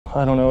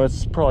I don't know,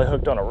 it's probably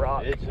hooked on a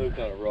rock. It's hooked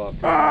on a rock.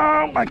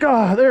 Oh my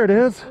God, there it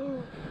is.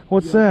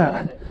 What's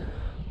that?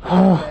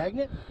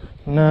 Magnet?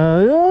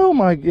 No, oh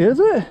my,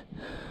 is it?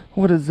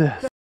 What is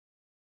this?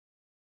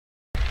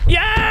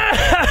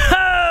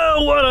 Yeah!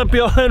 What up,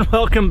 y'all, and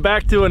welcome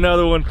back to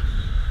another one.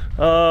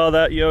 Oh,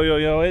 that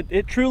yo,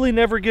 it truly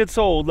never gets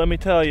old, let me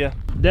tell you.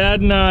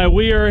 Dad and I,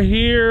 we are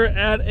here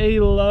at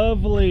a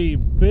lovely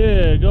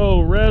big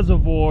old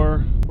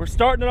reservoir. We're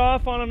starting it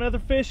off on another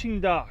fishing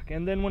dock,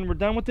 and then when we're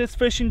done with this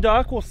fishing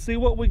dock, we'll see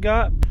what we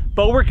got.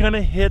 But we're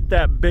gonna hit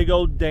that big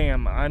old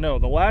dam. I know,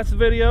 the last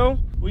video,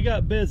 we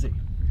got busy.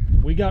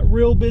 We got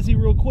real busy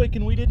real quick,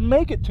 and we didn't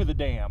make it to the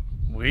dam.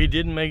 We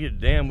didn't make it,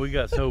 damn, we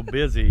got so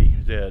busy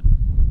that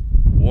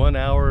 1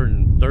 hour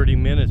and 30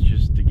 minutes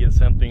just to get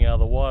something out of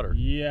the water.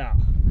 Yeah,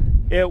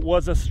 it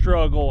was a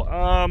struggle.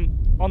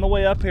 On the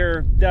way up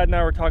here, Dad and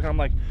I were talking, I'm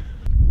like,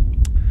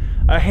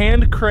 a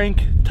hand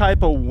crank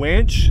type of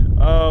winch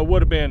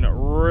would have been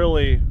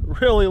really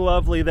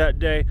lovely that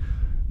day.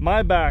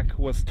 My back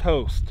was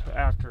toast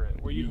after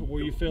it. Were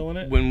you feeling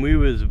it? When we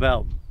was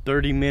about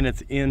 30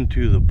 minutes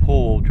into the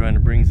pull trying to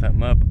bring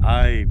something up,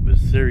 I was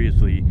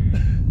seriously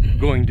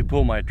going to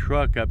pull my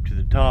truck up to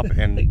the top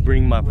and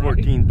bring my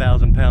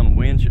 14,000 pound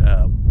winch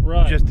up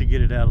just to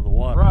get it out of the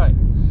water. Right.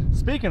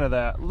 Speaking of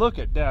that, look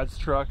at Dad's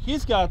truck.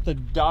 He's got the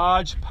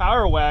Dodge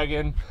Power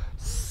Wagon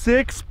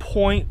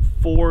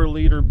 6.4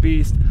 liter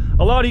beast.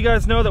 A lot of you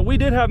guys know that we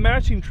did have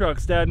matching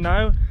trucks, Dad and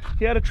I.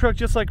 He had a truck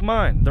just like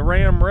mine, the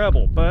Ram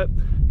Rebel, but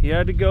he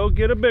had to go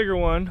get a bigger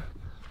one.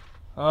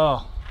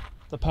 Oh,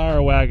 the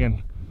Power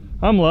Wagon.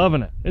 I'm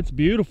loving it. It's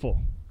beautiful.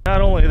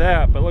 Not only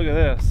that, but look at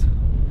this.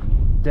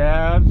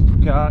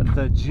 Dad got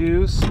the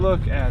juice.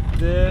 Look at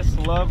this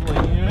lovely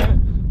unit.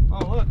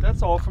 Oh look,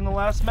 that's all from the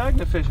last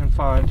magnet fishing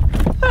find.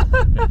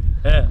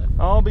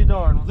 I'll be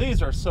darned.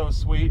 These are so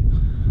sweet.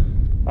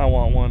 I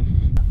want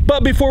one.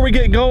 But before we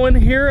get going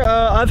here,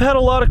 I've had a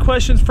lot of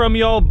questions from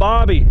y'all.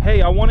 Bobby,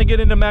 hey, I want to get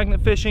into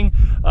magnet fishing.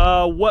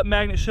 What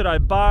magnet should I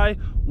buy?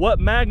 What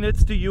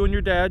magnets do you and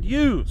your dad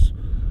use?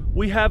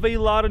 We have a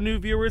lot of new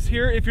viewers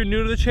here. If you're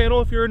new to the channel,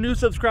 if you're a new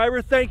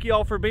subscriber, thank you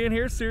all for being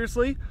here.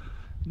 Seriously,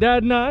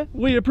 Dad and I,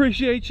 we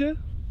appreciate you.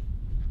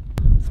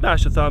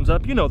 Smash a thumbs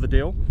up, you know the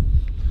deal.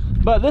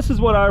 But this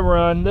is what I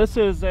run. This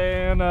is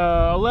an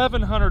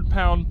 1,100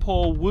 pound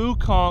pull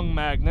Wukong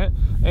magnet,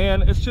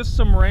 and it's just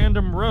some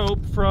random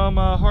rope from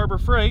Harbor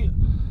Freight.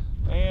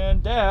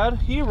 And Dad,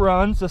 he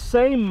runs the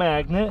same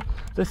magnet,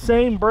 the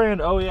same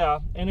brand. Oh yeah,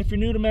 and if you're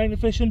new to magnet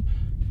fishing,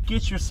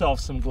 get yourself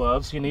some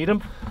gloves, you need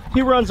them.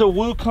 He runs a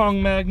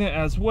Wukong magnet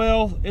as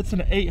well. It's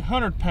an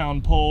 800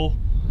 pound pull,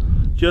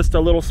 just a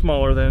little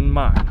smaller than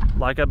mine.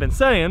 Like I've been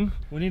saying,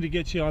 we need to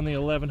get you on the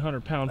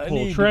 1,100 pound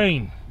pull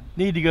train.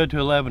 Need to go to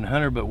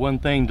 1,100, but one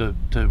thing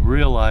to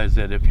realize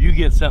that if you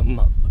get something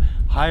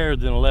higher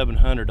than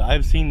 1,100,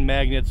 I've seen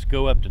magnets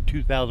go up to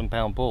 2,000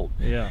 pound pull.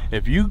 Yeah.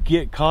 If you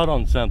get caught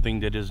on something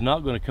that is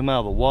not going to come out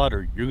of the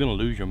water, you're going to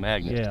lose your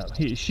magnet.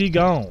 Yeah, she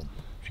gone.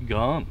 She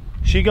gone.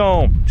 She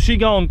gone. She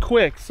gone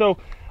quick. So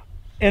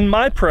in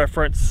my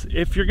preference,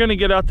 if you're going to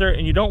get out there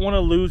and you don't want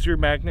to lose your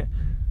magnet,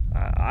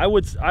 I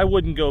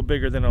wouldn't go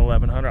bigger than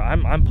 1,100.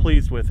 I'm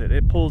pleased with it.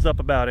 It pulls up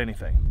about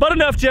anything. But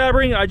enough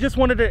jabbering. I just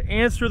wanted to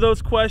answer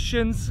those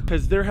questions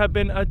because there have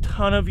been a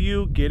ton of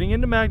you getting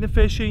into magnet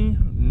fishing,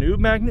 new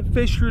magnet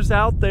fishers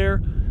out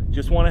there.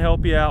 Just want to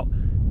help you out.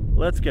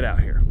 Let's get out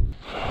here.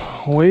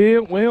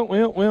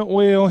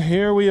 Well,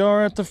 here we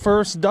are at the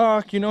first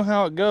dock. You know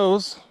how it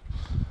goes.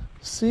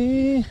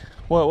 See,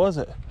 what was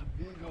it? A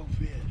big old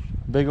fish.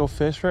 Big old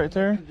fish right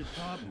there?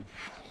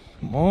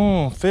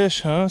 Oh,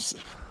 fish, huh?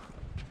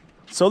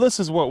 So this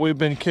is what we've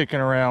been kicking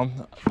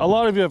around. A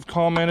lot of you have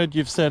commented,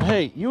 you've said,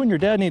 hey, you and your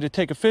dad need to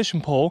take a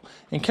fishing pole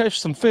and catch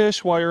some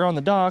fish while you're on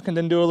the dock and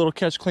then do a little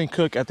catch, clean,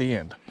 cook at the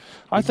end.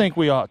 I think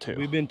we ought to.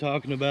 We've been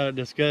talking about it,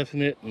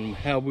 discussing it, and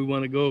how we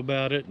want to go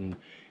about it, and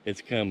it's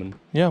coming.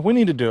 Yeah, we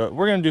need to do it.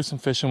 We're gonna do some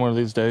fishing one of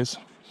these days.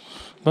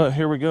 But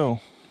here we go.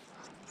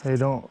 Hey,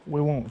 we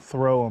won't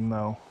throw him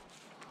though.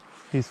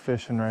 He's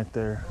fishing right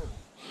there.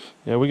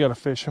 Yeah, we got a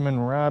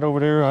fisherman right over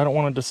there. I don't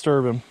want to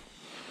disturb him.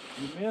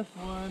 You missed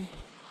one.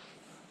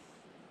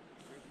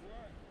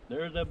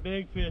 There's a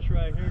big fish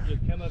right here,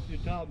 just come up to the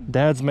top.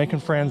 Dad's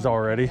making friends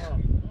already.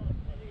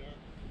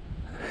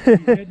 He's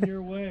heading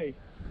your way.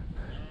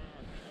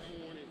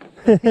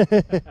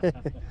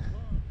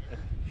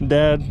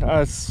 Dad,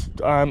 I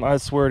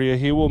swear to you,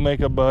 he will make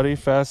a buddy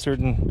faster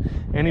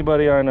than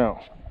anybody I know.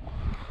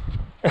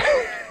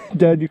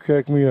 Dad, you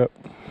crack me up.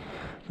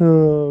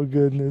 Oh,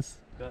 goodness.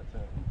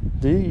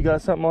 Do you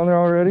got something on there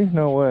already?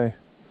 No way.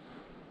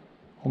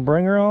 Well,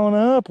 bring her on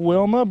up,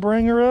 Wilma.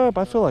 Bring her up.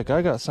 I feel like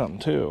I got something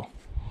too.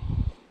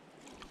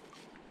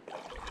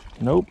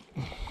 Nope.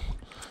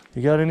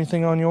 You got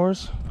anything on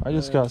yours? I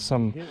just got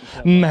some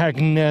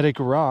magnetic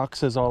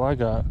rocks is all I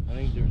got. I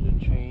think there's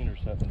a chain or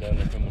something down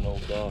there from an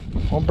old dock.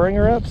 Well, bring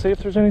her up. See if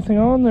there's anything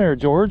on there,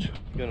 George.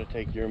 I'm going to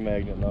take your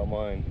magnet, not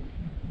mine.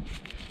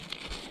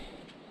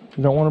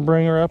 You don't want to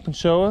bring her up and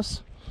show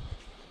us?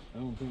 I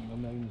don't think my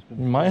magnet's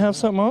been... You might have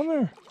something on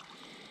there.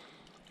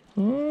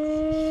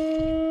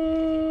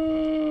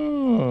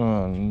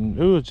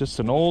 is just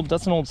an old,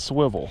 that's an old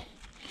swivel.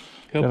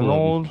 Got an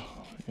old,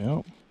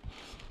 yep,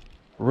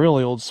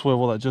 really old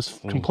swivel that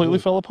just completely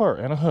fell apart,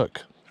 and a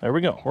hook. There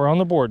we go. We're on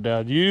the board,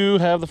 Dad. You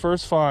have the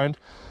first find.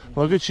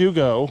 Look at you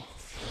go.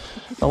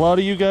 A lot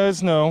of you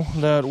guys know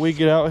that we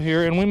get out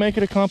here and we make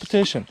it a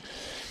competition.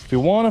 If you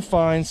want to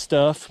find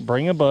stuff,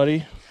 bring a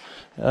buddy.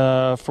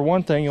 For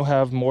one thing, you'll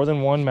have more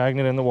than one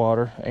magnet in the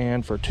water,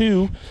 and for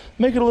two,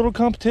 make it a little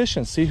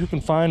competition. See who can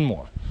find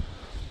more.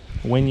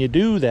 When you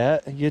do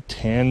that, you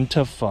tend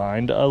to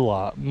find a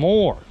lot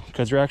more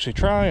because you're actually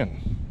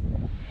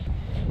trying.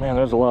 Man,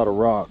 there's a lot of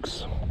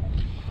rocks.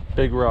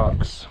 Big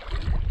rocks.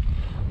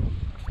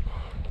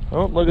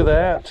 Oh, look at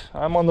that.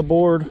 I'm on the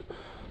board.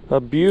 A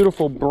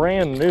beautiful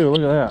brand new.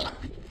 Look at that.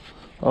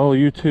 Oh,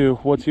 you too.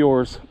 What's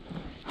yours?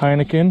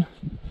 Heineken.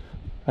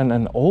 And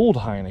an old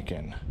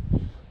Heineken.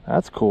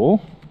 That's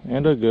cool.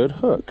 And a good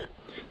hook.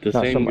 The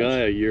Not same so much. guy,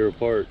 a year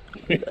apart.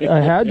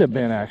 I had to have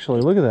been,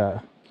 actually. Look at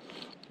that.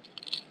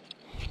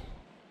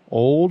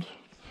 Old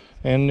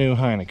and new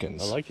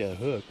Heinekens. I like that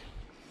hook.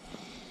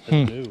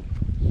 That's new.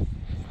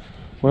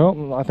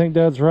 Well, I think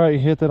Dad's right. He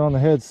hit that on the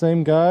head.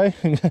 Same guy,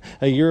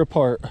 a year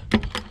apart.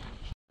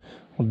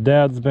 Well,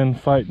 Dad's been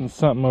fighting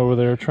something over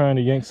there, trying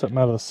to yank something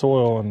out of the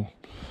soil, and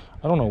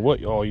I don't know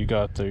what all you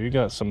got there. You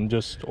got some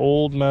just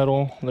old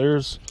metal.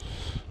 There's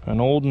an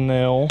old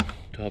nail.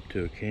 Top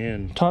to a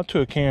can. Top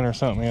to a can or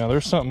something. Yeah,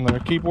 there's something there.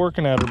 Keep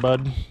working at her,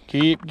 bud.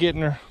 Keep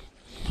getting her.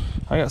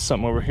 I got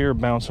something over here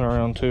bouncing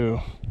around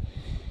too.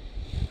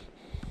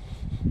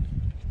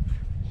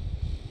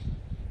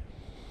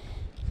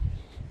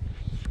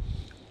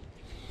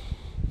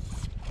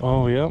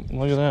 Oh, yep,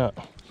 look at that.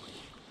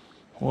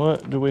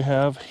 What do we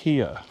have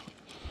here?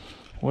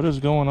 What is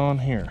going on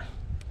here?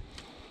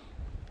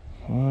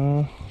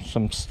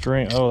 Some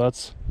string. Oh,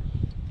 that's...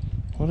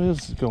 What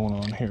is going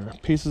on here?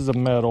 Pieces of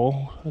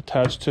metal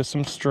attached to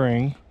some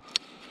string.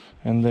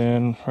 And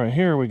then right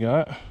here we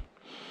got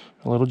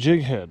a little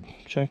jig head.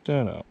 Check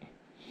that out.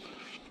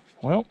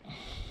 Well,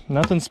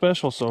 nothing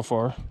special so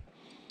far.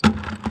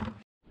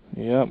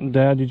 Yep,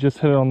 Dad, you just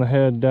hit it on the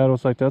head. Dad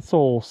was like, that's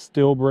old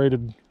steel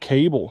braided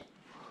cable.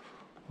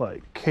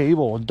 Like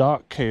cable, a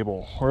dock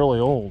cable, really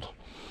old.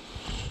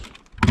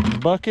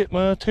 Bucket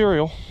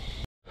material.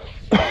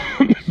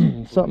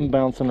 Something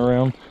bouncing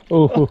around.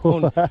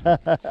 Oh,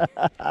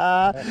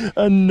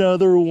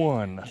 another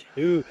one.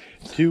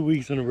 Two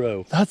weeks in a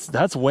row.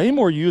 That's way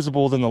more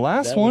usable than the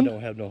last That one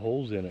don't have no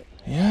holes in it.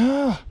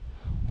 Yeah.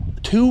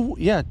 2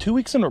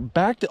 weeks in a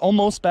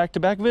almost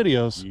back-to-back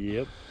videos.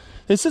 Yep.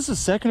 This is the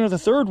second or the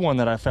third one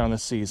that I found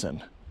this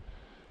season.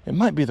 It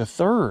might be the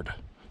third.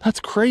 That's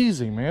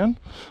crazy, man.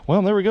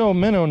 Well, there we go,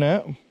 minnow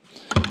net.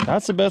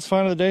 That's the best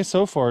find of the day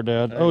so far,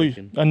 Dad. Oh,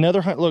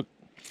 another look.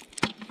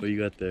 What you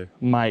got there?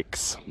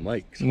 Mike's.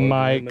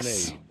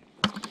 Mike's.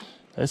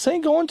 This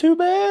ain't going too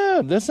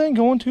bad. This ain't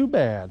going too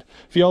bad.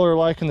 If y'all are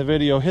liking the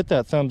video, hit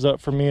that thumbs up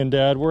for me and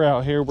Dad. We're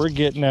out here. We're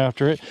getting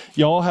after it.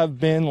 Y'all have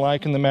been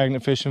liking the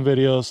magnet fishing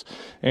videos,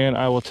 and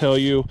I will tell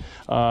you,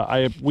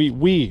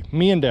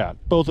 me and Dad,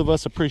 both of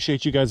us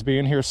appreciate you guys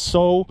being here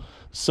so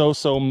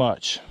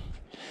much.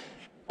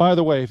 By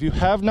the way, if you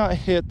have not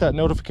hit that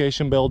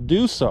notification bell,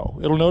 do so.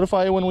 It'll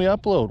notify you when we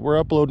upload. We're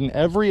uploading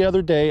every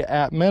other day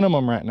at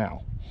minimum right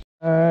now.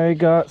 I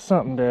got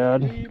something,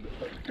 Dad.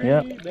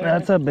 Yep,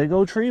 that's a big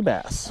old tree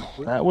bass.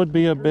 That would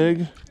be a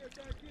big...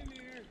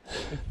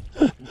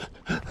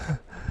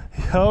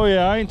 Oh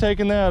yeah, I ain't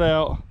taking that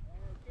out.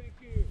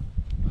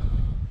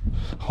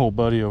 Old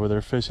buddy over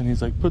there fishing,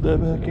 he's like, put that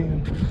back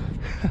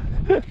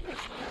in.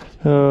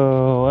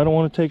 Oh, I don't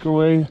want to take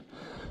away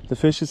the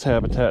fish's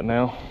habitat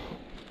now.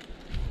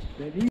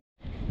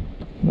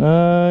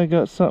 I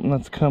got something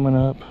that's coming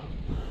up.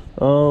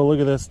 Oh, look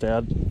at this,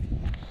 Dad.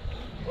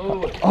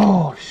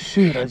 Oh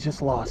shoot, I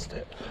just lost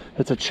it.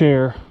 It's a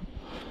chair.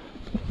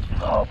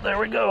 Oh, there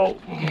we go.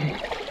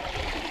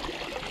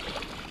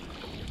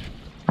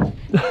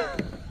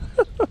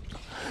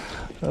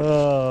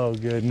 Oh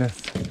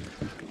goodness.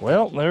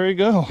 Well, there you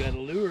go. Got a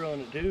lure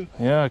on it too.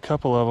 Yeah, a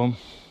couple of them.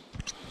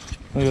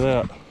 Look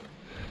at that.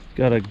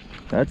 Got a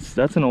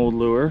that's an old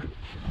lure.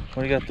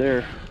 What do you got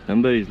there?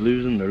 Somebody's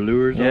losing their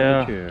lures on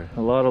the chair.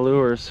 A lot of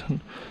lures.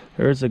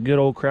 There's a good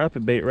old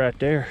crappie bait right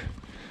there.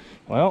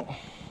 Well,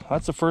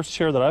 that's the first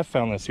chair that I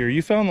found this year.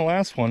 You found the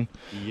last one.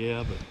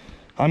 Yeah, but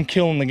I'm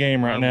killing the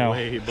game right now.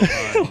 Way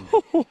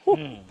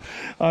behind.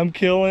 I'm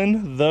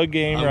killing the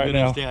game right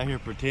now. I'm gonna stay out here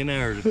for 10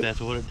 hours if that's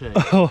what it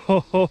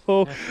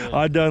takes.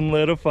 I done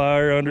lit a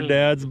fire under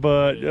Dad's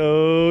butt.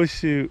 Oh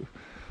shoot.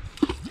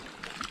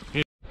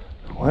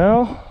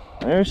 Well,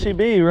 there she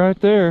be right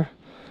there.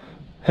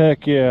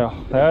 Heck yeah.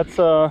 That's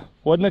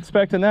wasn't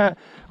expecting that.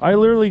 I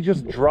literally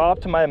just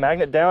dropped my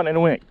magnet down and it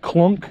went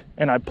clunk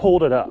and I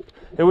pulled it up.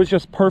 It was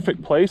just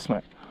perfect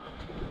placement.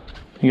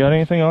 You got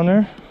anything on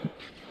there?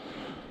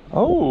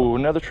 Oh,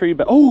 another tree.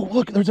 Oh,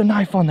 look, there's a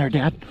knife on there,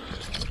 Dad.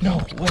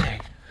 No way.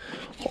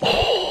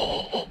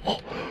 Oh,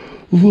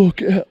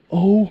 look at,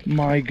 oh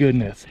my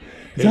goodness.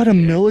 Is that a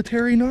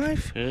military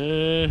knife?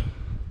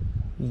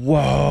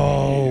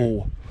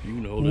 Whoa. You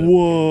know that.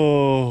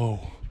 Whoa.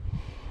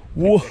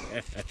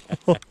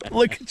 Whoa.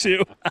 Look at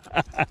you.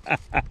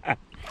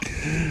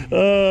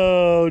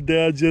 Oh,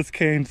 Dad just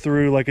came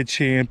through like a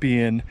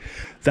champion.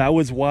 That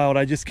was wild.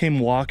 I just came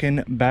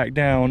walking back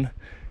down.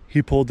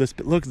 He pulled this.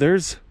 Look,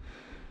 that's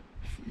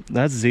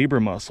zebra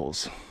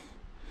mussels.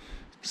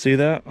 See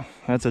that?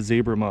 That's a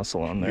zebra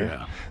mussel on there.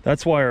 Yeah.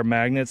 That's why our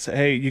magnets,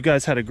 hey, you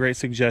guys had a great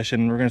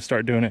suggestion. We're going to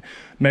start doing it,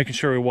 making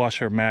sure we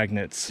wash our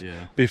magnets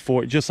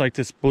before, just like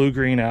this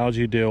blue-green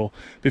algae deal,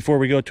 before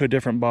we go to a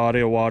different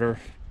body of water.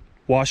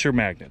 Wash your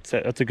magnets.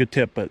 That's a good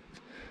tip. But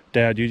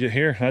Dad, you just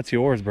here, that's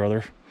yours,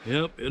 brother.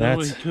 Yep, it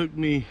only took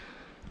me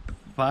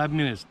 5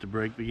 minutes to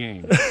break the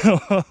game.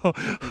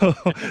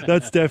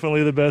 That's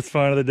definitely the best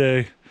find of the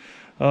day.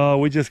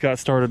 We just got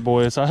started,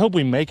 boys. I hope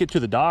we make it to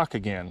the dock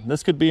again.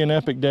 This could be an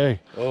epic day.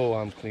 Oh,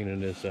 I'm cleaning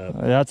this up.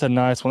 That's a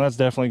nice one. That's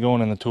definitely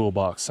going in the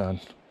toolbox, son.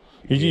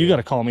 You got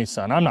to call me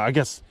son. I'm not. I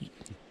guess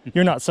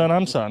you're not son.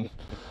 I'm son.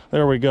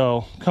 There we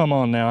go. Come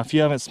on now. If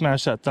you haven't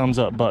smashed that thumbs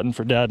up button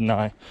for Dad and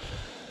I.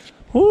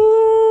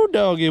 Woo,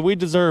 doggy. We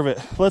deserve it.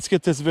 Let's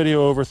get this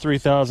video over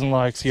 3,000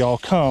 likes, y'all.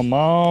 Come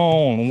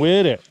on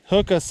with it.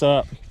 Hook us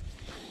up.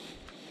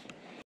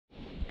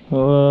 A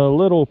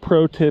little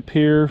pro tip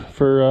here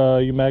for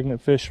you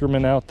magnet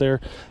fishermen out there.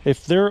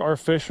 If there are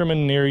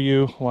fishermen near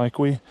you, like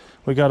we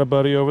got a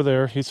buddy over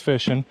there, he's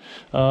fishing.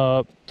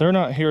 They're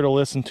not here to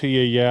listen to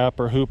you yap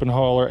or hoop and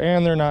holler,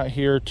 and they're not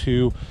here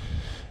to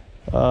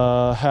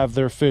have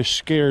their fish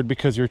scared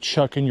because you're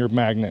chucking your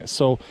magnet.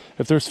 So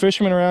if there's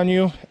fishermen around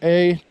you,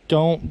 A,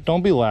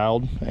 don't be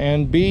loud,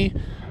 and B,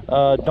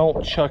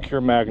 don't chuck your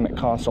magnet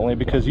constantly,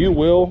 because you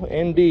will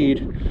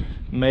indeed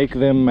make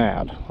them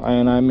mad,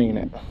 and I mean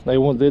it. They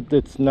won't.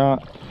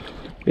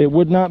 It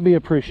would not be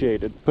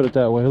appreciated, put it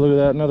that way. Look at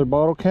that, another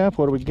bottle cap.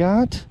 What do we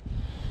got?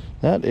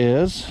 That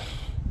is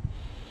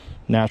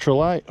natural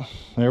light.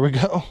 There we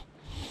go.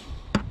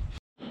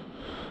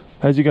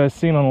 As you guys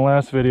seen on the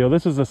last video,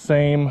 this is the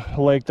same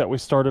lake that we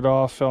started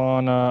off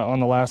on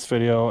the last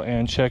video,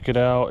 and check it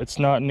out. It's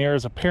not near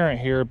as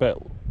apparent here, but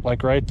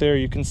like right there,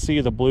 you can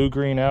see the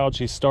blue-green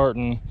algae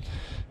starting.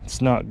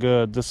 It's not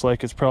good. This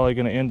lake is probably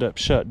going to end up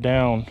shut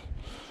down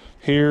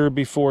here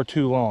before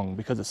too long,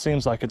 because it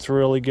seems like it's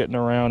really getting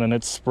around and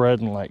it's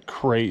spreading like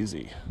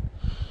crazy.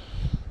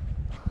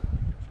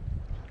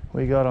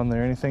 What you got on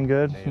there? Anything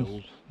good?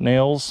 Nails.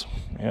 Nails?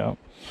 Yeah.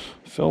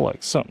 I feel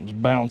like something's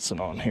bouncing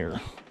on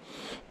here.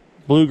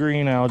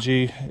 Blue-green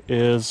algae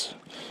is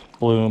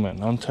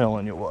blooming. I'm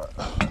telling you what.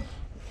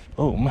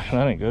 Oh man,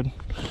 that ain't good.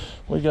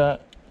 We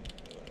got,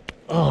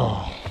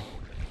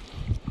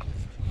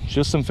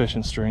 just some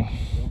fishing string.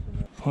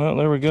 Well,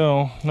 there we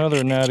go.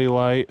 Another natty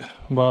light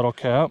bottle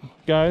cap.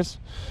 Guys,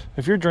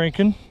 if you're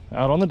drinking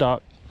out on the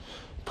dock,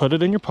 put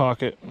it in your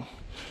pocket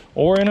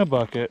or in a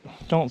bucket.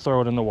 Don't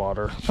throw it in the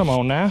water. Come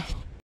on now.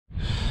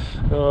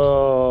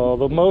 Oh,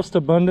 the most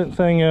abundant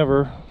thing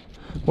ever.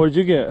 What did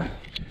you get?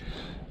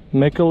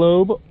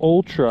 Michelob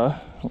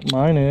Ultra.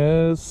 Mine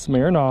is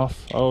Smirnoff.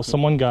 Oh,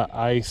 someone got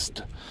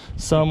iced.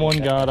 Someone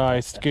got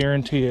iced.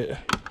 Guarantee it.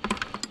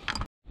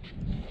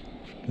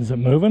 Is it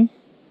moving?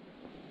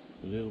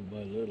 Little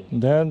by little.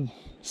 Dad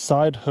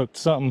side hooked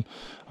something.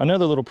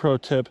 Another little pro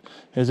tip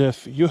is,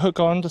 if you hook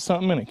onto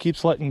something and it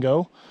keeps letting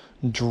go,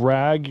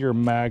 drag your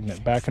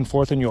magnet back and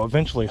forth and you'll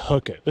eventually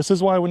hook it. This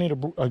is why we need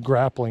a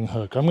grappling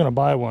hook. I'm gonna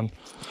buy one.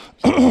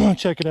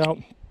 Check it out.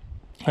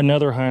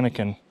 Another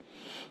Heineken.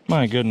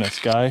 My goodness,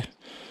 guy.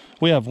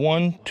 We have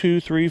 1, 2,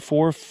 3,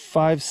 4,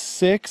 5,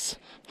 6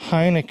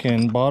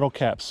 Heineken bottle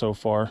caps so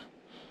far.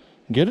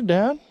 Get it,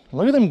 Dad?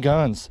 Look at them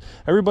guns.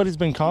 Everybody's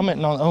been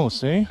commenting on, oh,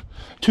 see?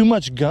 Too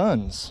much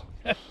guns.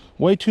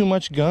 Way too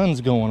much guns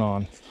going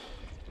on.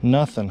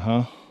 Nothing,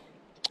 huh?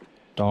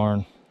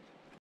 Darn.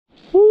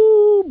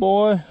 Woo,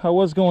 boy. I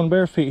was going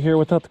bare feet here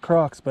without the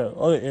Crocs, but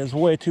it is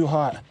way too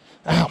hot.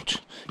 Ouch.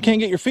 Can't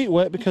get your feet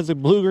wet because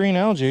of blue-green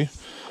algae.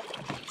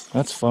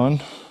 That's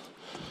fun.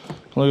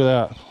 Look at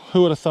that.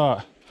 Who would have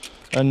thought?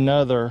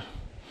 Another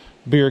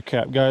beer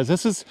cap. Guys,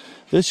 this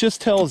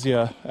just tells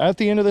you, at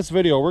the end of this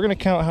video, we're going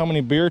to count how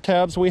many beer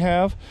tabs we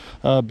have,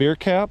 beer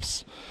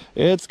caps.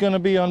 It's going to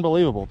be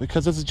unbelievable,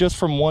 because this is just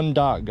from one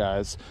dock,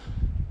 guys.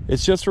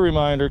 It's just a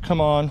reminder,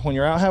 come on, when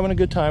you're out having a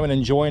good time and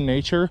enjoying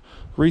nature,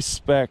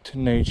 respect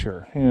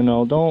nature. You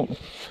know,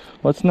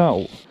 let's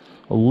not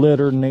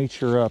litter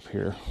nature up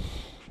here.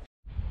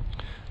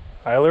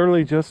 I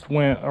literally just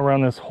went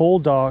around this whole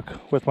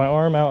dock with my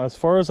arm out as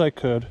far as I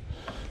could.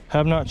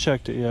 Have not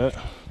checked it yet.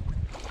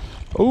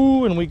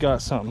 Oh, and we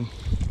got something.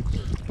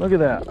 Look at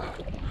that.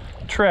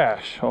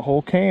 Trash. A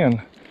whole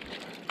can.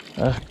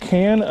 A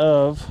can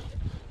of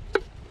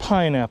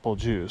pineapple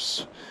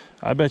juice.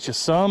 I bet you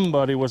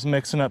somebody was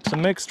mixing up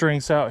some mixed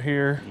drinks out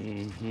here.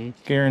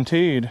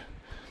 Guaranteed.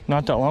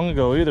 Not that long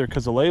ago either,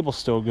 because the label's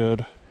still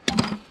good.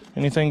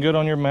 Anything good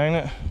on your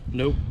magnet?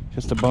 Nope.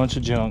 Just a bunch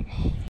of junk.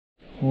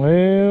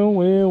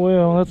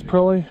 Well, that's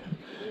probably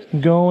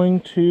going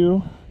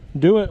to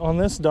do it on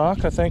this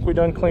dock. I think we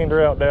done cleaned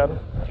her out, Dad.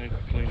 I think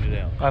we cleaned it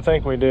out. I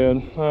think we did.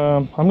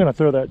 I'm gonna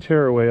throw that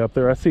chair away up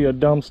there. I see a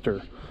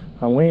dumpster.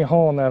 We ain't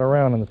hauling that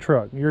around in the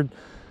truck.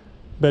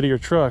 bed of your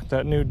truck.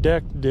 That new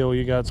deck deal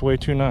you got's way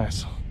too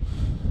nice.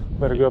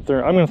 Better go up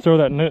there. I'm gonna throw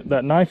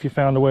that knife you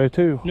found away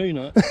too. No, you're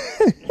not.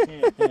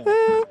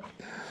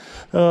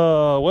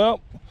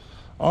 Well,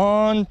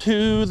 on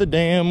to the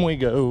dam we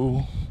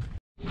go.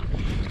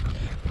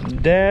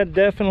 Dad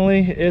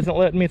definitely isn't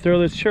letting me throw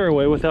this chair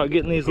away without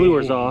getting these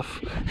lures off.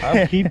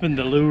 I'm keeping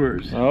the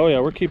lures. Oh yeah,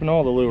 we're keeping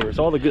all the lures.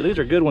 All the good, these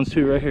are good ones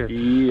too right here.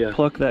 Yeah.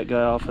 Pluck that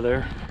guy off of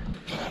there.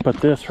 But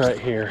this right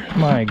here,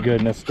 my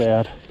goodness,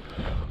 Dad.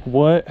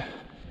 What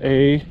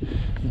a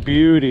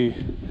beauty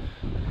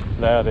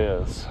that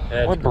is.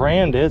 That's what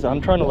brand is it?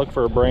 I'm trying to look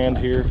for a brand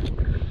here.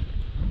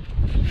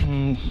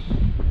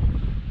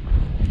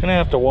 Gonna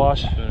have to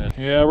wash.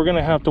 Yeah, we're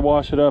gonna have to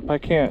wash it up. I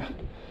can't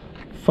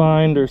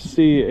find or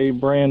see a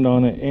brand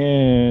on it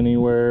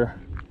anywhere.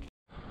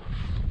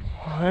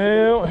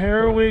 Well,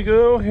 here we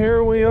go.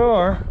 Here we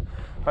are.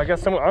 I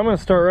guess I'm gonna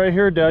start right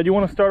here, Dad. You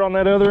want to start on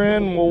that other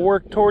end and we'll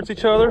work towards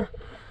each other?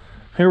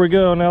 Here we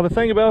go. Now the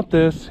thing about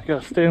this, you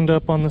gotta stand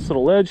up on this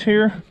little ledge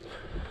here.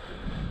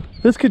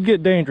 This could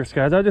get dangerous,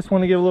 guys. I just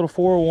want to give a little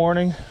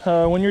forewarning.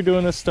 When you're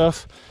doing this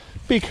stuff,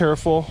 be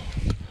careful.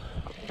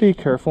 Be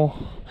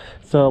careful.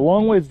 It's a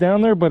long ways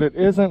down there, but it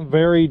isn't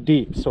very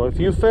deep. So if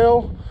you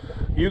fell,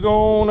 you're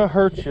gonna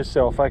hurt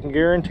yourself. I can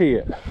guarantee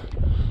it.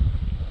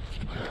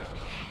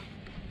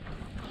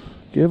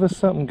 Give us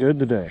something good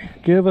today.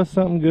 Give us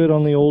something good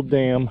on the old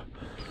dam.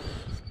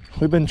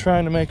 We've been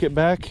trying to make it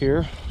back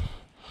here.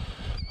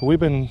 We've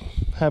been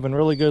having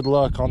really good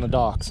luck on the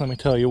docks, let me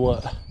tell you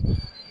what.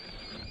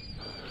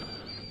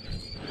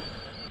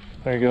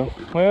 There you go.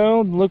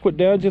 Well, look what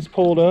Dad just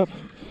pulled up.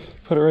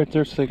 Put it right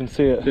there so they can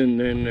see it. It's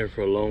been in there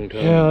for a long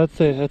time. Yeah, that's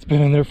it. That's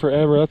been in there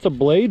forever. That's a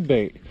blade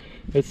bait.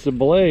 It's the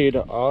blade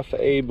off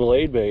a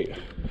blade bait.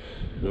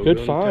 Good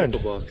find.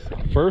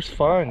 First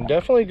find.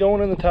 Definitely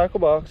going in the tackle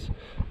box.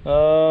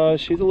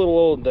 She's a little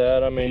old,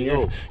 Dad. I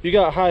mean, you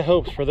got high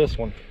hopes for this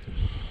one.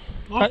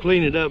 I'll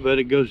clean it up, but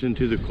it goes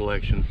into the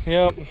collection.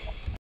 Yep.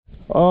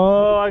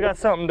 Oh, I got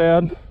something,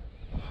 Dad.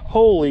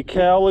 Holy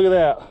cow, look at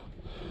that.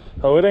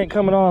 Oh, it ain't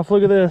coming off.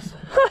 Look at this.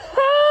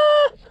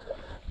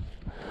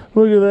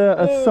 Look at that,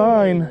 a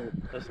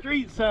sign. A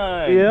street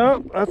sign.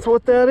 Yep, that's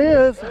what that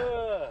is.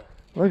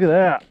 Look at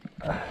that.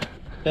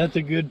 That's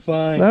a good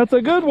find. That's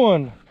a good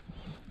one.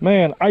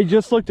 Man, I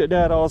just looked at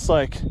Dad. I was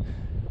like,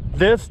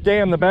 this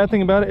dam, the bad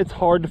thing about it, it's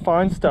hard to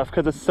find stuff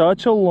because it's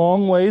such a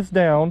long ways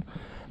down.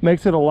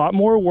 Makes it a lot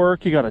more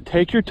work. You got to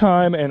take your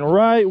time. And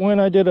right when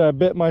I did it, I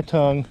bit my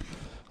tongue.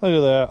 Look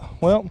at that.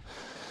 Well,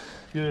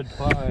 good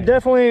find.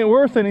 Definitely ain't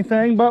worth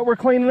anything, but we're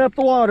cleaning up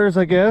the waters,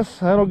 I guess.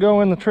 That'll go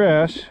in the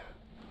trash.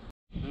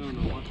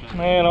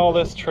 Man, all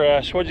this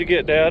trash. What'd you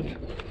get, Dad?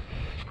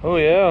 Oh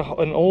yeah,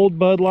 an old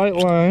Bud Light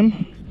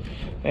lime.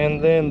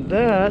 And then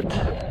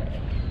that,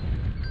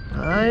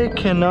 I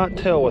cannot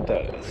tell what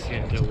that is. I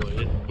can't tell what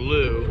it's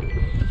blue.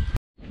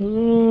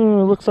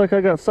 Ooh, looks like I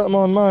got something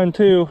on mine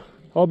too.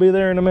 I'll be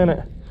there in a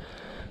minute.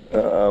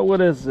 What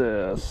is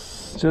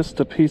this? Just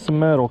a piece of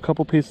metal, a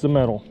couple pieces of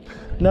metal.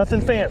 Nothing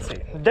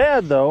fancy.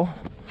 Dad though,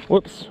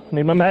 whoops,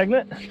 need my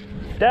magnet.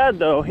 Dad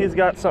though, he's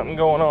got something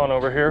going on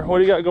over here. What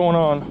do you got going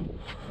on?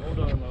 Hold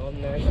on, I'll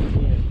magnet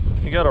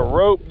in. You got a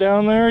rope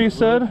down there, you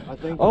said?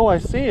 Oh, I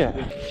see it.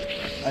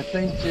 I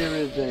think there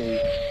is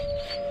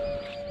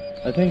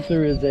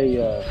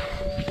a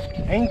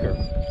anchor.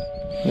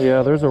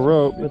 Yeah, there's a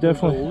rope. But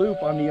Definitely. there's a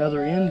loop on the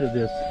other end of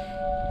this.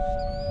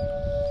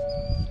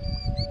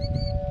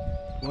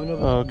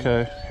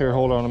 Okay, here,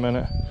 hold on a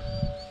minute.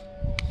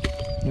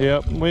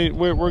 Yep,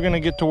 we're gonna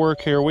get to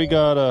work here. We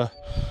got a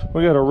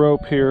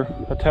rope here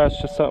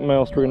attached to something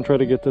else. We're gonna try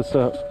to get this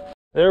up.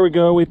 There we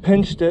go. We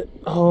pinched it.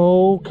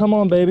 Oh, come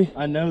on, baby.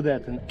 I know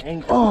that's an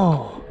anchor.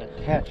 Oh,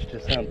 attached to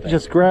something.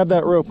 Just grab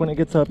that rope when it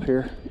gets up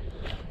here.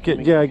 Get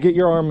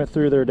your arm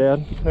through there,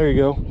 Dad. There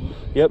you go.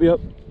 Yep.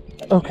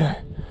 Okay,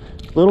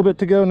 a little bit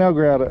to go. Now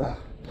grab it.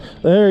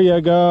 There you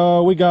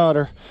go. We got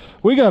her.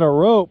 We got a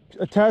rope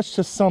attached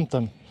to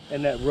something.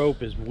 And that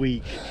rope is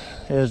weak.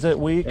 Is it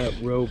weak? That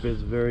rope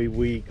is very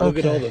weak. Look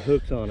at all the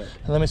hooks on it.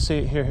 Let me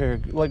see. Here.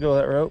 Let go of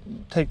that rope.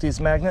 Take these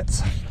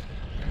magnets.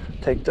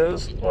 Take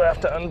those. We'll have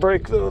to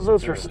unbreak those.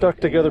 Those are stuck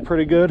together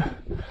pretty good.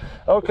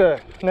 Okay,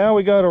 now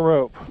we got a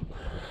rope.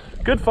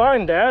 Good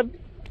find, Dad.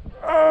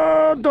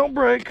 Don't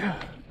break.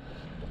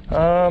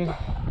 My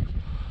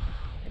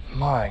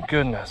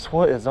goodness,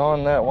 what is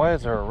on that? Why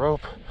is there a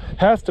rope?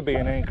 Has to be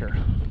an anchor.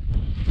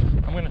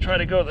 I'm gonna try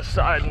to go to the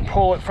side and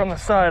pull it from the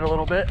side a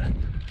little bit.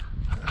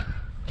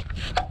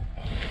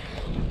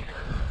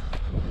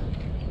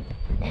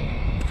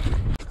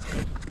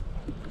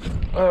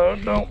 Oh,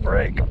 don't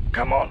break.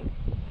 Come on.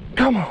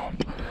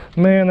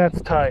 Man,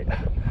 that's tight.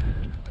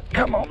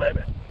 Come on,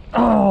 baby.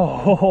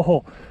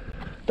 Oh,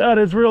 that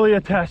is really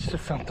attached to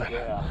something.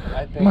 Yeah,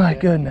 I think my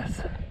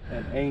goodness.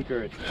 An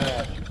anchor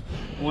attached.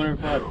 I wonder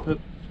if I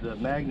put the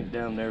magnet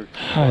down there.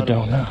 I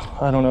don't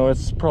know.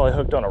 It's probably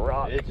hooked on a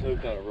rock. It's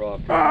hooked on a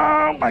rock.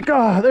 Oh my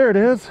God, there it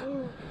is.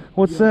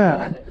 What's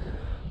that?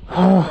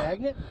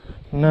 Magnet?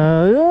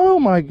 No,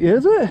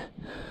 is it?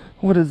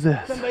 What is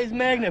this? Somebody's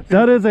magnet.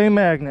 That is a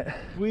magnet.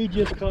 We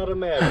just caught a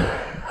magnet.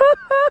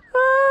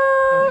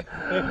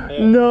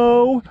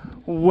 No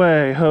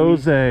way,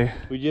 Jose.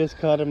 We just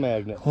caught a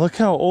magnet. Look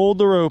how old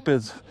the rope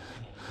is.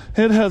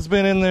 It has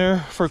been in there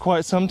for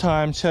quite some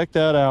time. Check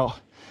that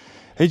out.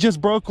 It just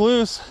broke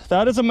loose.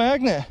 That is a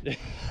magnet.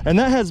 And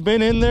that has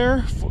been in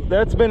there.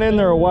 That's been in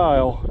there a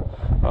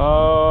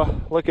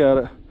while. Look at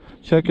it.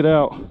 Check it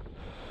out.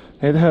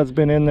 It has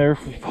been in there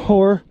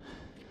for...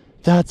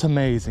 That's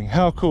amazing.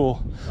 How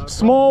cool.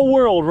 Small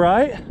world,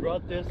 right?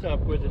 Brought this up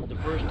with it the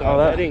first time. Oh,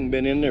 that ain't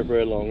been in there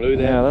very long. Look at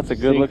that. Yeah, that's a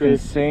good looking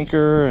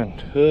sinker and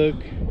hook.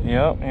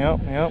 Yep.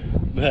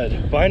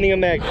 But finding a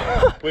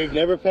magnet. We've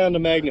never found a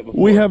magnet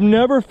before. We have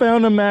never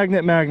found a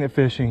magnet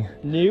fishing.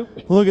 Nope.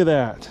 Look at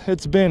that.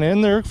 It's been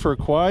in there for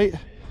quite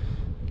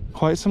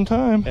some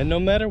time. And no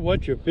matter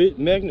what you're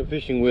magnet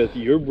fishing with,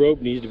 your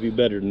rope needs to be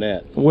better than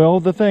that. Well,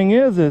 the thing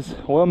is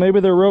well, maybe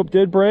their rope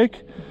did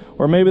break,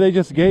 or maybe they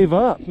just gave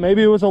up.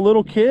 Maybe it was a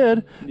little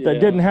kid that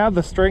didn't have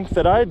the strength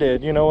that I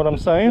did. You know what I'm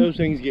saying? Those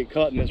things get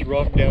caught in this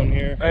rock down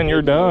here, and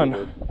you're done.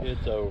 Over.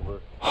 It's over.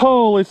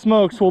 Holy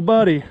smokes. Well,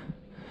 buddy,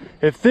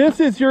 if this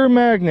is your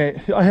magnet,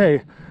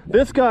 hey,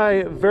 this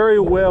guy very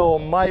well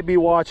might be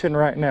watching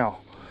right now.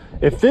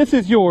 If this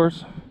is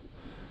yours,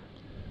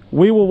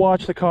 we will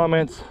watch the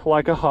comments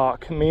like a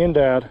hawk, me and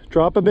Dad.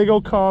 Drop a big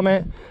old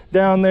comment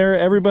down there.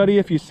 Everybody,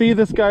 if you see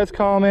this guy's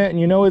comment and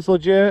you know it's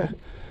legit,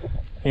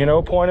 you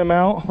know, point him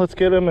out. Let's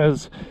get him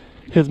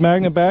his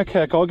magnet back.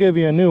 Heck, I'll give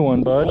you a new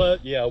one, bud.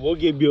 But yeah, we'll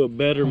give you a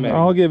better magnet.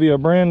 I'll give you a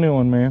brand new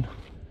one, man.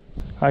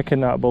 I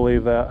cannot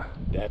believe that.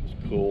 That's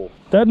cool.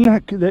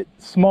 That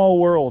small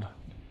world.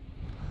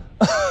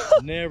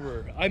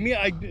 Never. I mean,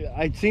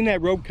 I'd seen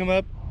that rope come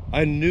up.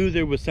 I knew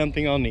there was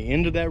something on the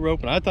end of that rope,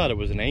 and I thought it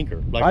was an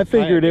anchor. Like I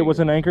figured it was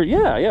an anchor.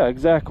 Yeah,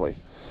 exactly.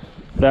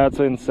 That's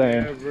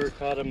insane. Never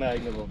caught a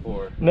magnet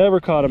before.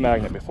 Never caught a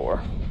magnet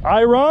before.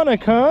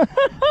 Ironic, huh?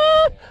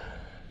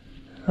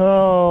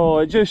 Oh,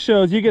 it just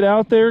shows you get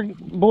out there,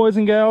 boys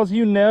and gals,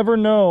 you never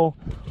know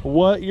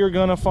what you're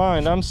gonna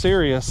find. I'm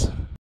serious.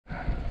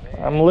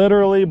 I'm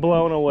literally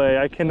blown away.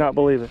 I cannot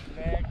believe it.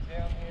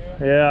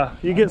 Yeah,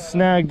 you get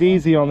snagged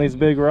easy on these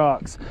big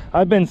rocks.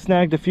 I've been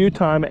snagged a few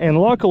times, and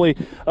luckily,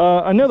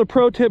 another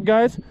pro tip,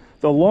 guys,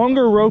 the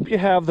longer rope you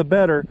have, the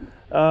better.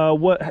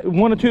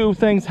 One of two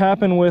things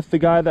happened with the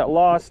guy that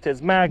lost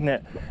his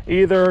magnet.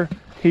 Either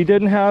he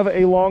didn't have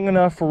a long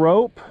enough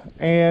rope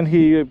and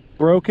he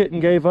broke it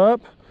and gave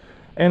up.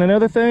 And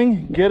another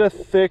thing, get a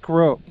thick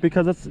rope,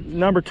 because it's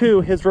number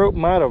two, his rope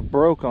might have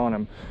broke on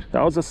him.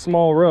 That was a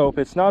small rope.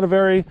 It's not a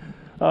very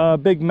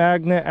big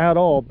magnet at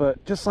all,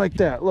 but just like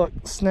that, look,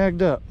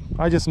 snagged up.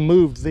 I just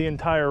moved the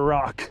entire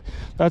rock.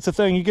 That's the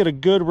thing, you get a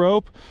good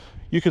rope,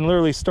 you can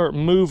literally start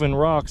moving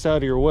rocks out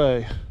of your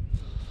way.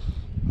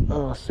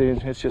 Oh, see,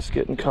 it's just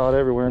getting caught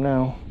everywhere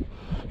now.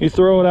 You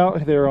throw it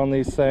out there on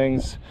these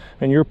things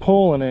and you're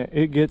pulling it,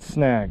 it gets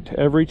snagged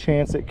every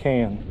chance it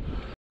can.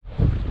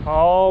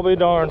 I'll be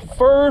darned.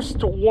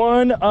 First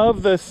one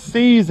of the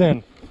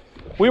season.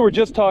 We were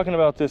just talking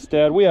about this,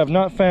 Dad. We have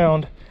not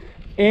found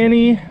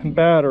any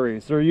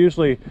batteries. They're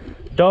usually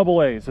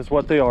double A's is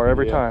what they are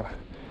every time.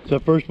 It's the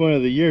first one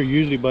of the year.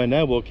 Usually by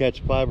now we'll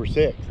catch 5 or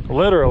 6.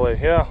 Literally,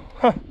 yeah.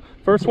 Huh.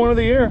 First one of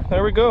the year.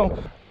 There we go.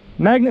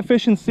 Magnet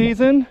fishing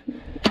season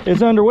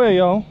is underway,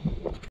 y'all.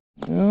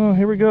 Oh,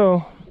 here we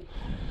go.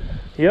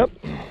 Yep,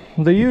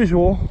 the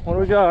usual. What do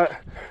we got?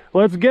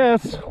 Let's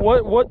guess.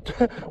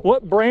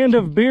 What brand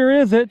of beer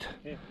is it?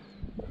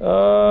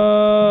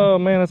 Oh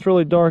man, it's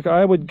really dark.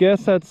 I would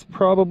guess that's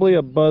probably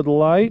a Bud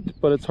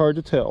Light, but it's hard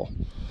to tell.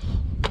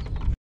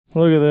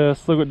 Look at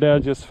this. Look what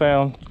Dad just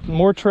found.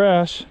 More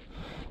trash.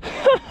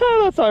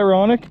 That's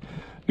ironic.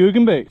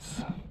 Guggen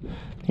Baits.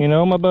 You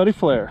know, my buddy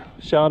Flair.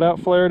 Shout out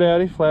Flair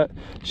Daddy.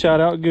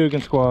 Shout out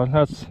Guggen Squad.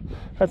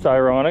 That's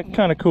ironic.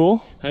 Kind of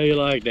cool. How you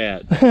like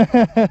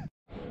that?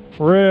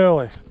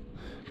 Really?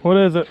 What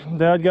is it?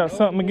 Dad got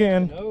something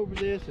again. And over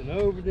this and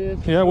over this.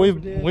 Yeah,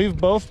 we've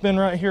both been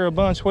right here a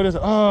bunch. What is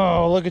it?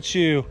 Oh, look at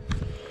you.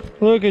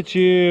 Look at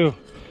you.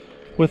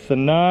 With the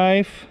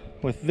knife,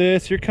 with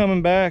this. You're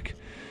coming back.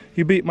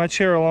 You beat my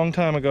chair a long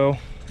time ago.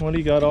 What do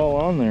you got all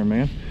on there,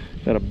 man?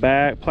 Got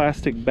a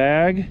plastic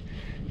bag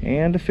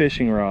and a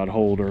fishing rod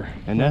holder.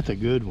 And that's a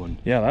good one.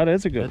 Yeah, that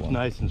is a good one.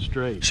 That's nice and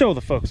straight. Show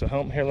the folks at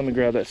home. Here, let me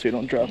grab that so you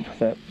don't drop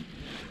that.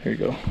 Here you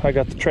go. I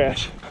got the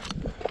trash.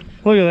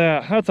 Look at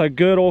that. That's a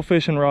good old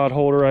fishing rod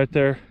holder right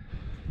there.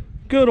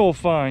 Good old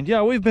find.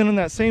 Yeah, we've been in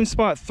that same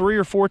spot 3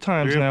 or 4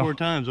 times now. 3 or 4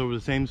 times over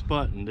the same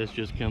spot, and this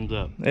just comes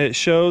up. It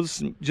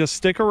shows, just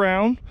stick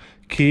around,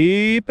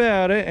 keep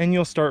at it, and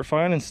you'll start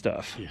finding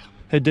stuff. Yeah.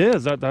 It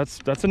is. That's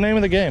the name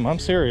of the game. I'm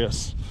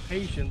serious.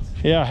 Patience.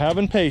 Yeah,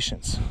 having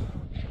patience.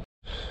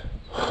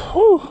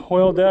 Whew.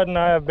 Well, Dad and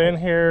I have been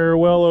here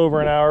well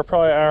over an hour,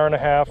 probably an hour and a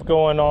half,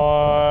 going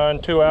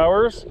on 2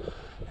 hours.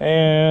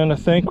 And I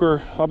think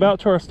we're about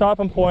to our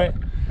stopping point.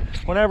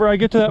 Whenever I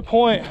get to that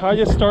point, I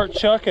just start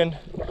chucking.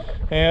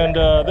 And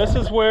this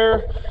is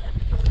where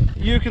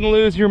you can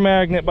lose your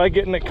magnet by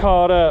getting it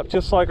caught up,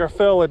 just like our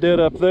fella did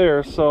up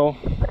there. So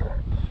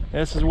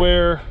This is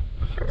where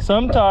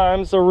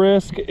sometimes the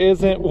risk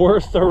isn't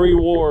worth the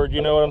reward,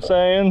 you know what I'm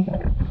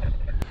saying?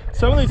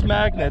 Some of these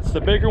magnets,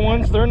 the bigger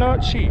ones, they're not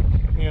cheap,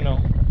 you know.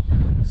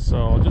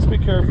 So just be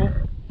careful.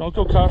 Don't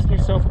go costing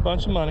yourself a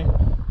bunch of money.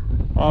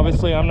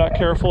 Obviously, I'm not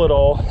careful at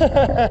all.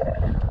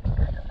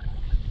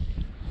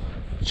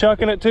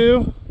 Chucking it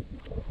too?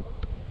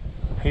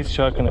 He's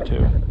chucking it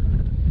too.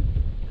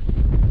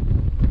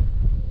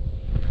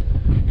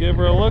 Give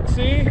her a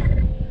look-see.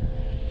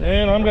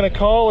 And I'm gonna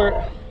call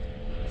her.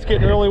 It's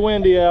getting really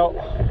windy out.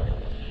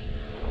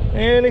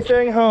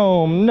 Anything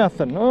home?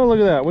 Nothing. Oh, look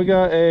at that. We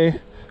got a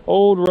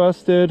old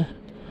rusted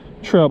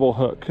treble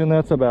hook, and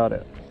that's about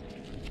it.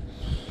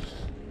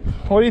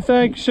 What do you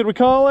think? Should we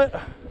call it?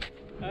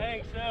 I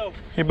think so.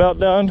 You about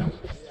done?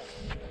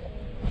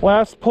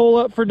 Last pull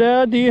up for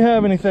Dad. Do you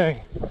have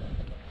anything?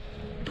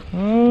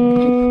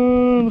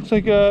 Looks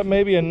like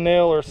maybe a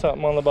nail or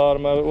something on the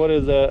bottom of it. What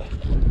is that?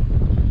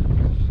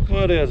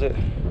 What is it?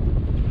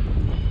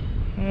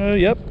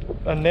 Yep,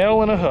 a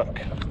nail and a hook.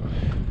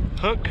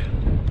 Hook,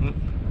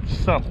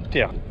 something,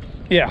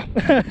 yeah.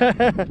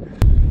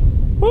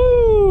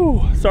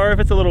 Woo! Sorry if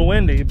it's a little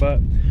windy, but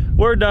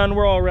we're done.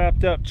 We're all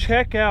wrapped up.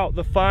 Check out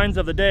the finds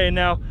of the day.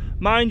 Now,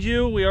 mind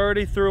you, we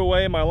already threw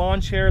away my lawn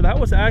chair. That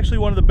was actually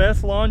one of the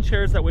best lawn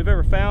chairs that we've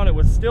ever found. It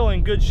was still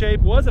in good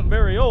shape. Wasn't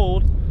very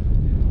old.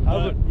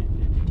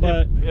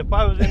 But if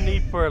I was in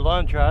need for a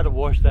lawn chair, I'd have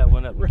washed that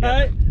one up.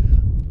 Right?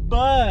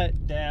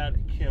 But Dad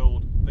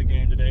killed the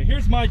game today.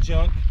 Here's my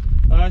junk.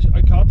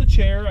 I caught the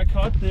chair, I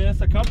caught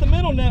this, I caught the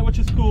middle net, which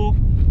is cool.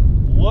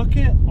 Look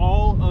at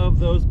all of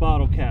those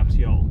bottle caps,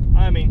 y'all.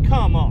 I mean,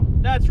 come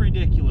on, that's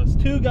ridiculous.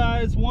 2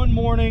 guys, 1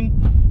 morning,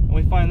 and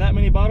we find that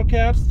many bottle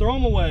caps. Throw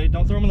them away,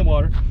 don't throw them in the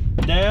water.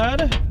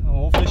 Dad,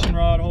 old fishing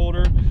rod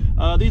holder.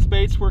 These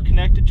baits were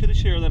connected to the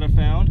chair that I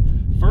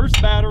found.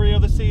 First battery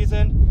of the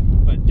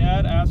season, but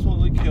Dad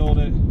absolutely killed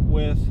it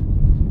with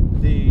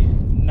the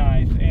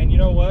knife. And you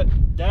know what?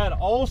 Dad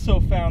also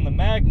found the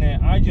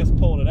magnet. I just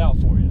pulled it out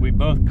for you. We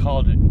both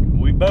caught it.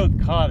 We both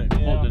caught it,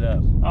 pulled it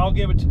up. I'll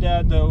give it to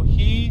Dad though.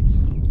 He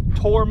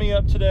tore me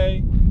up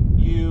today.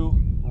 You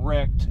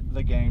wrecked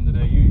the game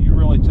today. You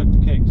really took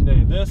the cake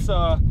today.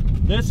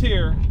 This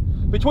here,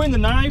 between the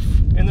knife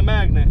and the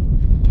magnet,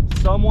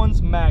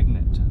 someone's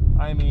magnet.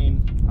 I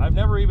mean, I've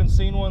never even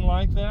seen one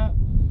like that.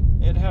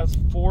 It has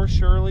for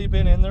surely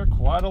been in there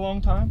quite a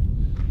long time.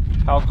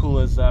 How cool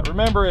is that?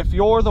 Remember, if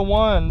you're the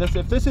one, if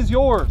this is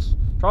yours,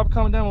 drop a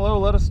comment down below,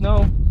 let us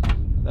know.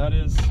 That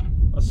is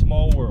a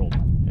small world.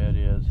 Yeah, it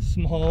is.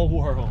 Small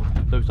world.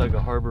 Looks like a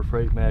Harbor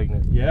Freight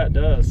magnet. Yeah, it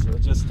does.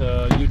 It's just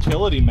a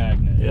utility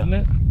magnet, isn't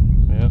it?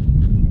 Yeah.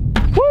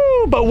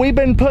 Woo! But we've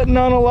been putting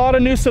on a lot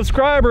of new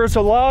subscribers.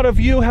 A lot of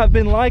you have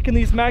been liking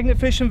these magnet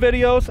fishing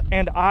videos,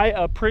 and I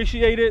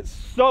appreciate it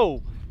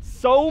so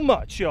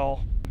much,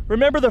 y'all.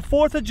 Remember, the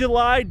 4th of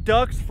July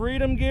DUX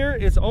Freedom gear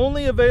is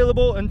only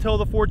available until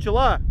the 4th of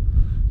July.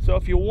 So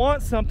if you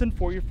want something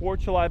for your 4th of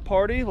July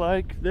party,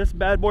 like this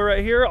bad boy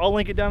right here, I'll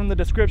link it down in the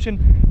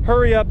description.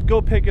 Hurry up,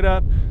 go pick it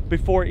up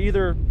before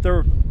either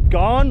they're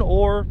gone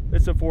or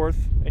it's the 4th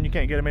and you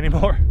can't get them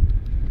anymore.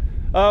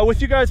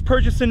 With you guys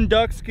purchasing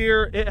DUX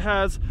gear, it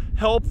has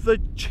helped the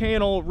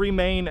channel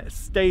remain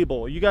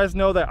stable. You guys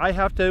know that I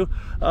have to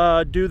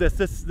do this.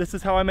 This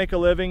is how I make a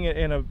living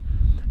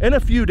in a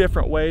few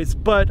different ways,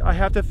 but I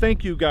have to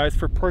thank you guys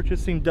for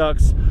purchasing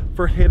DUX,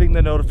 for hitting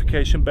the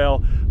notification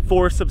bell,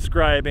 for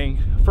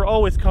subscribing, for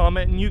always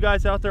commenting. You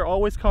guys out there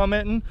always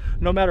commenting,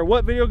 no matter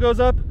what video goes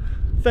up.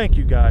 Thank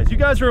you guys. You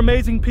guys are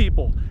amazing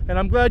people, and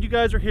I'm glad you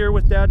guys are here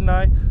with Dad and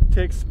I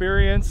to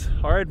experience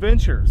our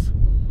adventures.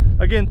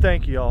 Again,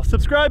 thank you all.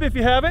 Subscribe if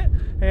you haven't,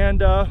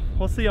 and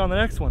we'll see you on the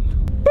next one.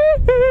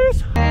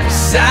 Peace!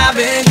 'Cause I've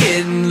been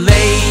getting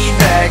laid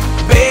back,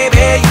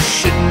 baby, you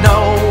should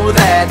know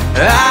that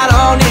I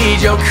don't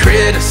need your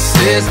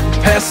criticism,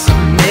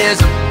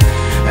 pessimism.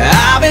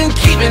 I've been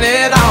keeping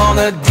it on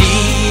the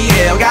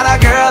DL, got a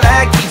girl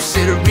that keeps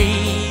it real.